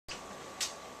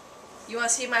You want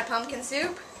to see my pumpkin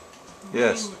soup?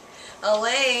 Yes.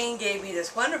 Elaine gave me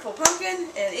this wonderful pumpkin,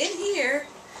 and in here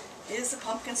is the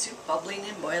pumpkin soup bubbling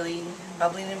and boiling,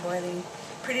 bubbling and boiling.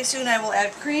 Pretty soon I will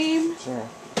add cream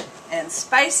and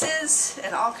spices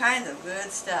and all kinds of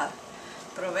good stuff.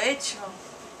 Provecho.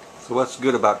 So what's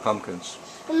good about pumpkins?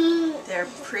 They're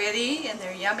pretty and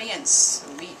they're yummy and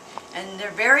sweet. And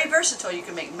they're very versatile. You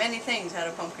can make many things out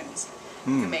of pumpkins.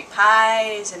 You can make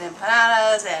pies and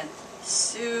empanadas and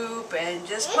soup and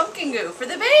just pumpkin goo for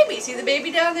the baby. See the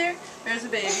baby down there? There's the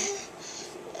baby.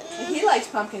 And he likes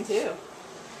pumpkin too.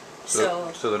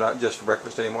 So they're not just for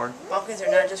breakfast anymore? Pumpkins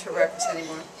are not just for breakfast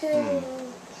anymore.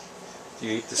 Do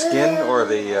you eat the skin or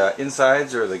the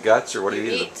insides or the guts, or what do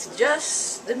you eat? Eat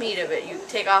just the meat of it. You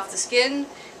take off the skin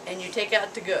and you take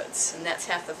out the guts, and that's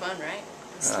half the fun, right?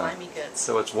 The slimy guts.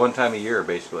 So it's one time a year,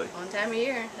 basically. One time a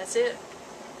year. That's it.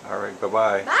 All right.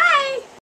 Bye-bye. Bye!